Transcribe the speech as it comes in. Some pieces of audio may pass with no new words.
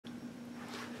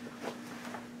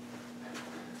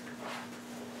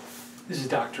This is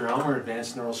Dr. Elmer,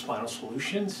 Advanced Neurospinal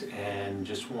Solutions, and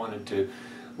just wanted to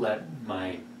let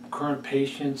my current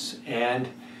patients and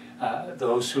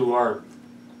those who are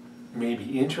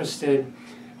maybe interested,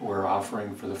 we're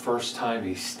offering for the first time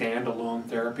a standalone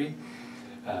therapy.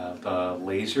 The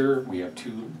laser, we have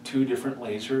two different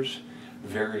lasers,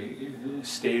 very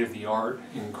state-of-the-art,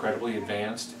 incredibly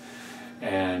advanced,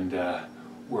 and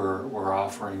we're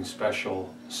offering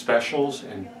specials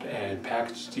and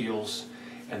package deals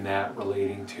and that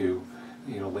relating to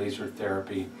laser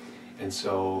therapy. And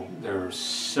so there are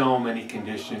so many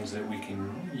conditions that we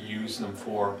can use them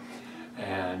for,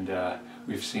 and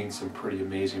we've seen some pretty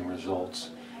amazing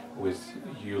results with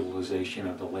utilization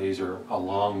of the laser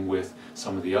along with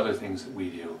some of the other things that we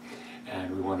do,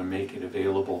 and we want to make it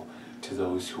available to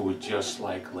those who would just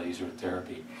like laser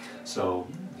therapy. So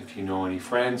if you know any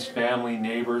friends, family,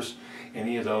 neighbors,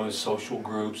 any of those social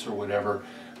groups or whatever,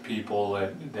 people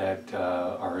that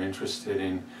are interested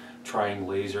in trying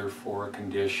laser for a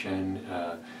condition,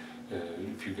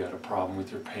 if you've got a problem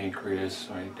with your pancreas,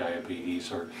 right,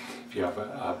 diabetes, or if you have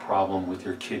a problem with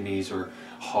your kidneys or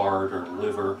heart or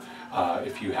liver,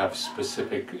 if you have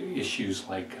specific issues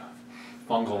like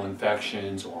fungal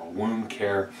infections or wound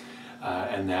care,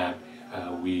 and that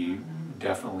we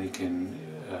definitely can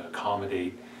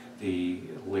accommodate the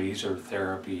laser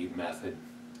therapy method.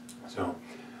 So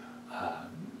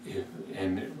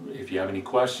if you have any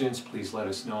questions, please let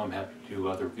us know. I'm happy to do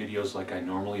other videos like I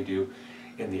normally do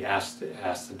in the Ask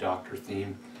the Doctor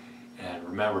theme. And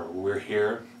remember, we're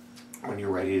here when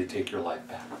you're ready to take your life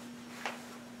back.